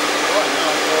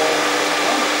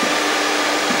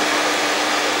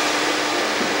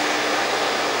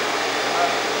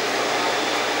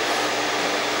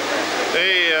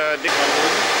 Hey, Dick.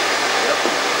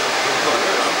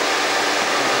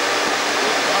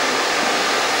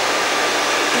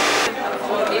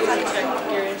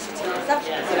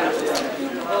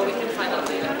 Well, we can find out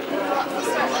later.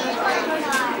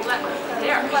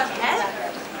 There.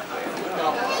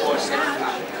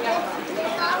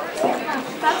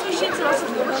 That's what she's supposed to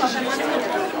do.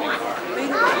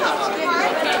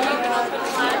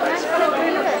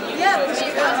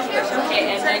 Okay,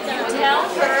 and then you tell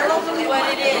her what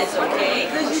it is, okay?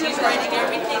 She's writing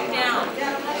everything down.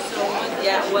 So,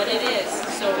 yeah, what it is.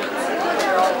 So,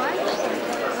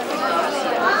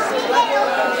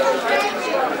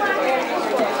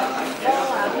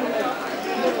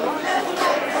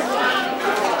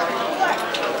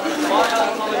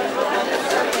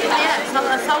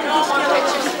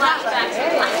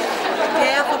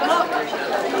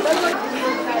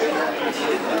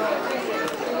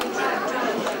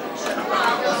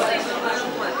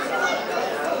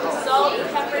 salt and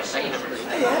pepper shake.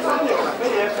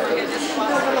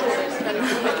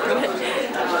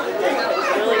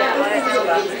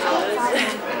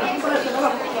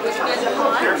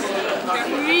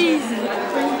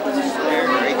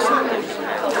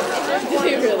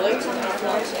 Really?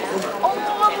 Oh,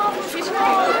 I love fish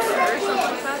balls.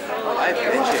 I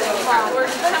pitch it.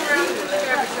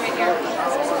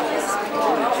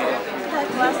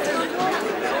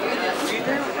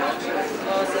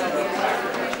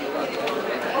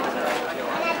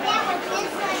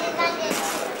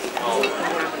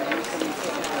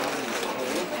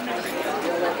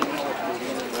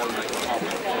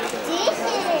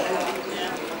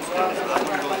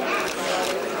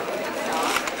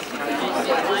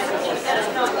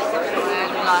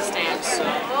 Last dance. So.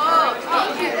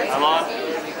 I'm on. I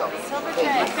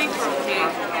think we're okay.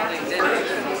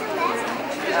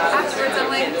 Afterwards, I'm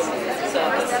like, so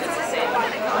it's the same.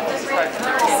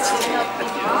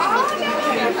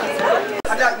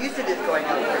 I'm not used to this going on.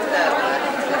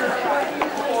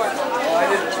 Oh, I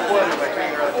didn't spoil it by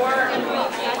taking her out.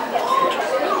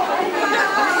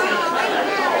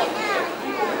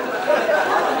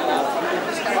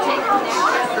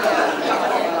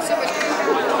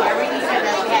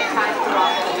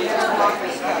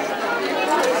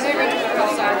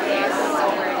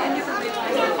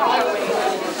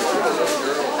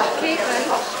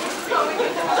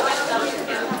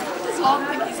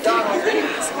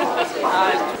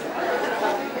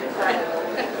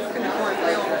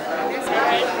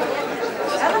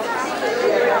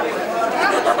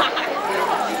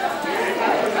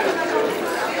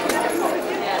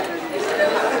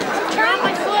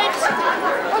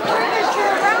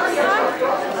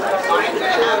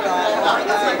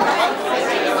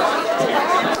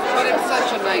 But it's such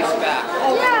a nice back.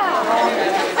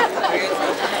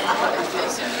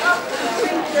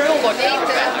 You'll look at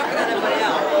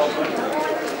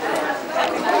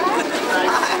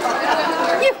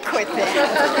with it.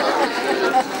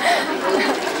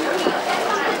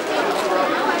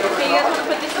 Okay, you guys want to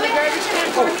put this in the garbage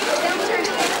can for me?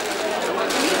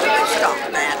 Stop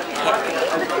that.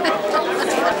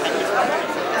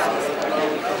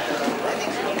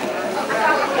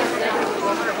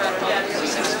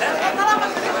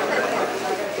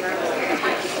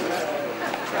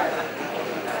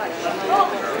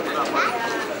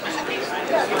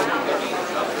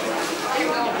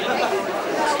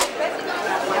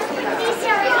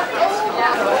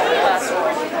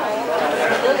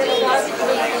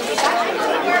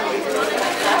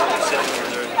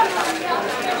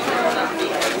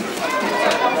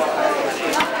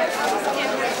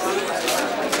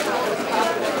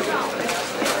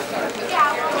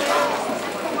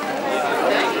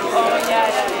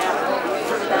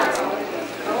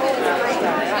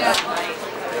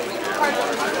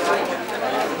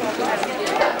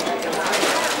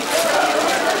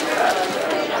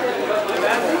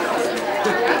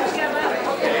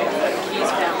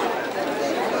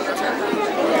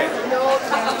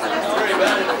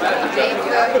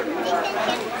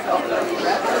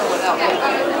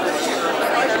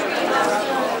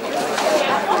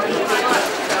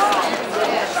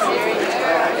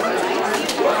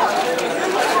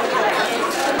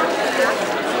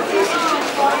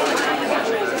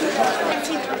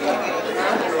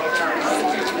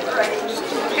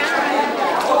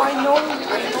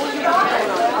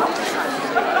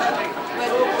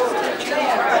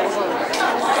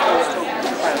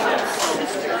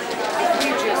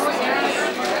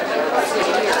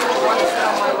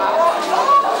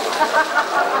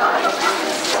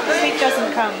 Sleep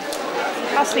doesn't come.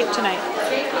 I'll sleep tonight.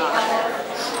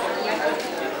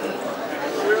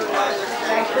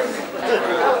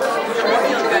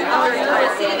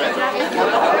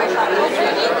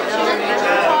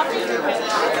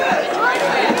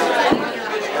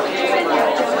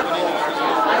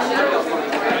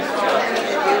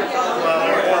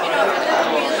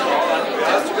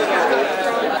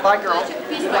 Bye, girl.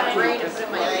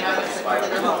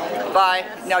 Bye.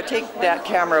 Now take that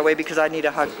camera away because I need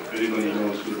a hug. If anybody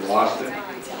knows who lost it,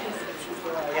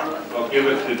 I'll give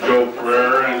it to Joe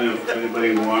Pereira, and if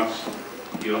anybody wants,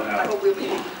 you'll have it.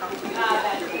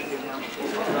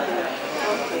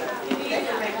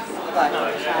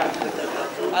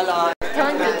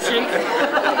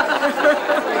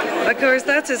 Of course,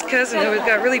 that's his cousin who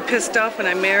got really pissed off when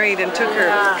I married and took her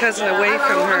cousin away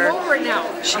from her. I'm over it now.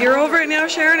 You're over it now,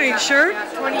 Sharon? Are you sure?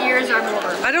 20 years I'm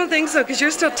over. I don't think so, because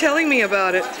you're still telling me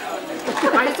about it.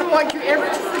 I just don't want you ever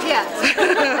to forget.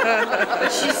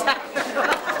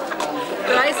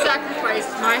 That I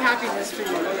sacrificed my happiness for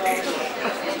you.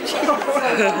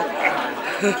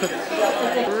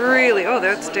 Really? Oh,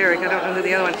 that's Derek. I don't know who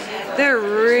the other one. They're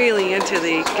really into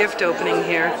the gift opening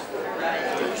here.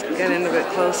 Let's get in a bit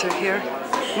closer here.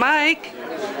 Mike!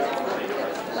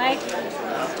 Mike?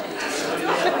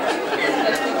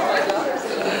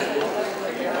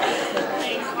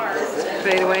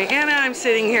 Fade away. And I'm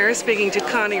sitting here speaking to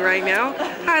Connie right now.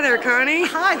 Hi there, Connie.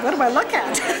 Hi, what do I look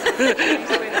at?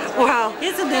 Wow.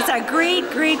 Isn't this a great,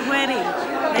 great wedding?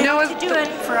 They have to do it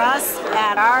for us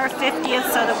at our 50th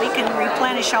so that we can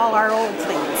replenish all our old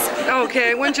things.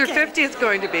 Okay, when's your 50th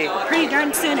going to be? Pretty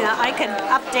darn soon. I can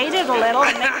update it a little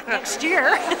and make it next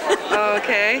year.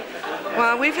 Okay.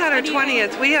 Well, we've had our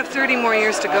 20th. We have 30 more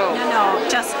years to go. No,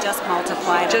 just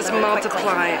multiply it. Just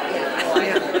multiply it.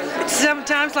 Yeah.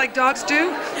 Sometimes like dogs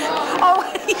do? Oh,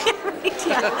 right,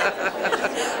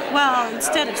 yeah. Well,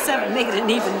 instead of 7, make it an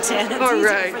even 10. It's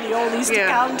easier for the oldies to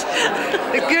count.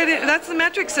 Good. That's the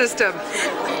metric system.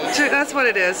 That's what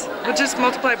it is. We'll just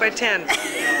multiply by 10.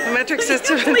 The metric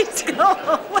system. Please go.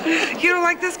 You don't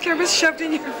like this camera shoved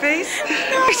in your face?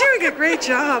 You're doing a great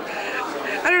job.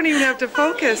 I don't even have to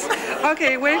focus.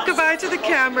 Okay, wave goodbye to the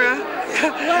camera.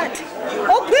 What?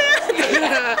 Oh,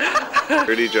 good.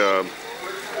 Pretty job.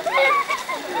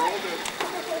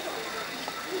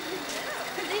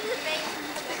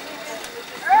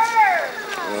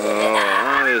 Oh,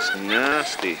 that is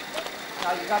nasty.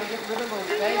 Now you gotta get rid of those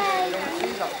bags so you don't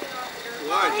see them.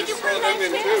 Why? Just throw them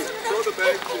in too. Throw the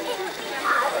bags in too.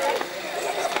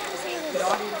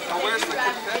 Now where's the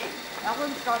confetti?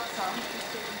 Ellen's got some. She's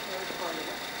taking care for you.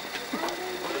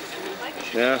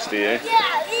 Nasty, eh?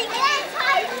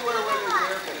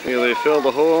 Yeah, they filled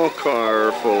the whole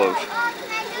car full of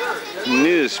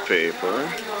newspaper.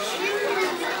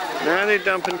 Now they're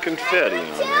dumping confetti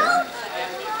on there.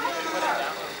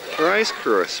 Rice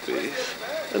Krispies.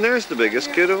 And there's the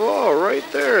biggest kid of all, right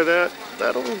there, that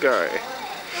old guy.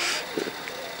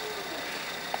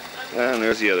 And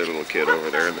there's the other little kid over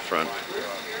there in the front.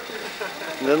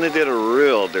 And then they did a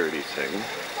real dirty thing.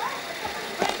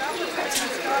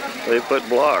 they put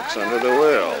blocks under the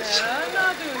wheels.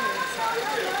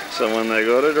 So when they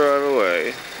go to drive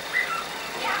away,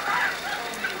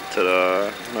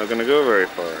 ta-da, not going to go very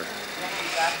far.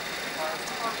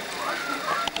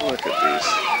 Look at these.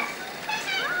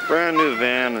 Brand new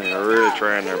van, and they're really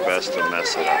trying their best to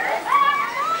mess it up.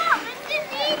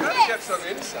 Get some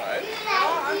inside.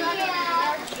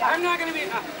 I'm not going to be,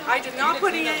 I did not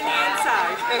put any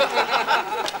inside.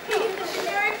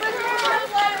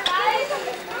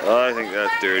 Oh, I think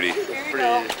that's dirty.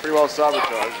 Pretty well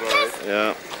sabotaged, right?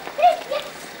 Yeah.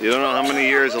 You don't know how many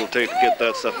years it'll take to get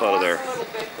that stuff out of there.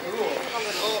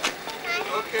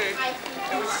 Okay.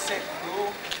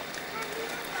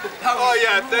 Oh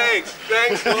yeah, thanks.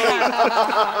 Thanks, Lou.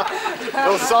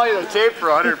 They'll sell you the tape for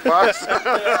 $100.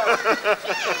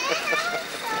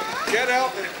 Get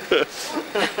out.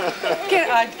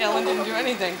 Ellen didn't do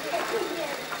anything.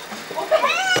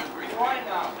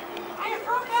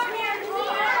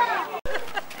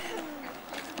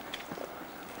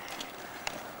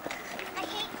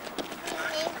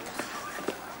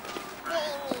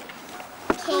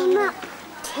 Came up,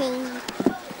 came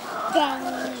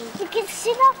down. You can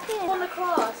sit up here. On the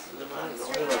cross.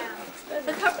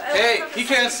 Hey, he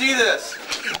can't see this.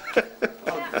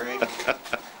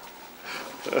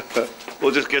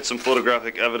 We'll just get some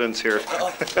photographic evidence here.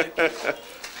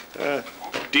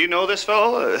 Do you know this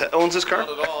fellow that owns this car?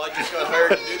 Not at all. I just got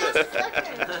hired to do this.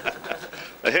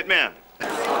 A hitman.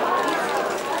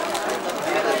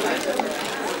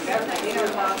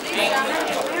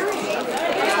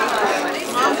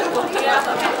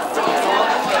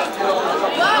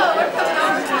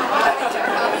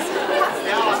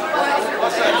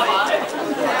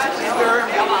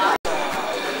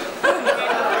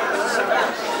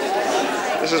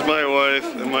 This is my wife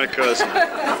and my cousin.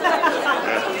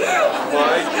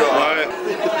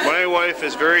 My wife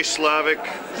is very Slavic.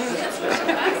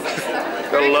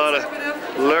 Got a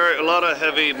lot of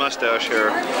heavy mustache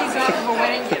hair. He's off of a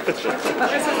wedding gift. This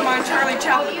is my Charlie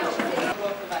Chaplin.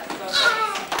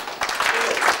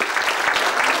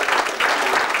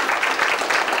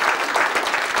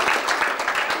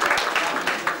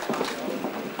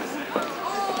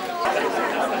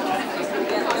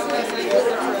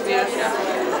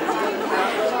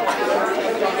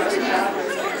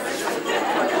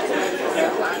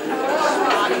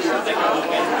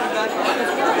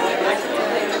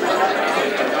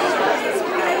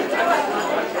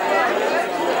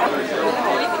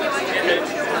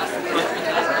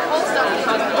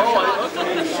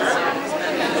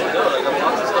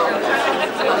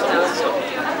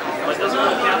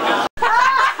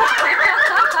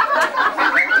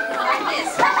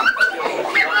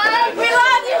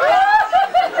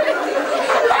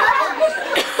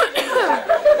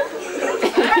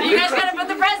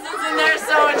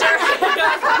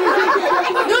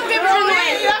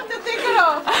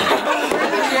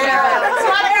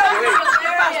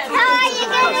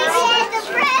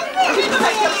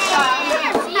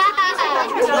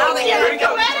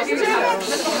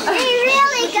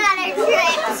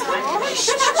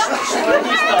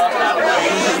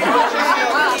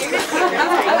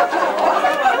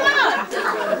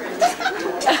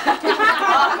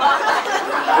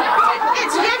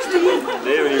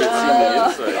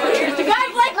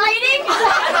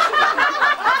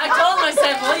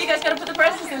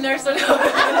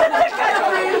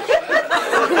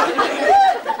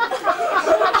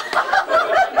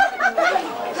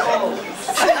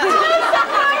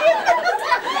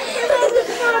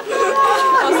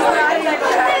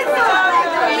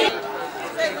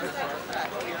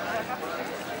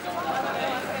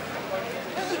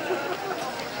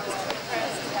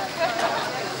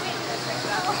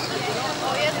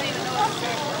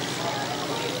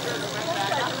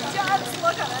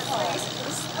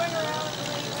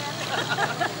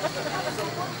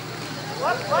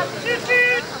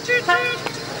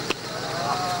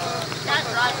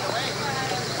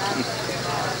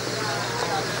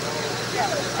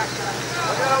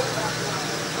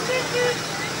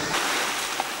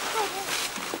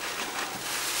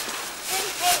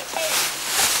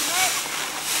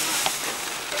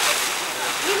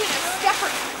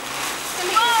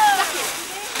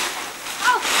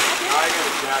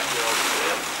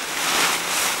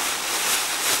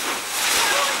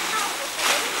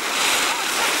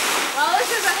 Well,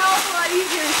 this is a hell of a lot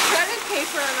easier than shredded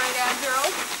paper, I might add, Gerald.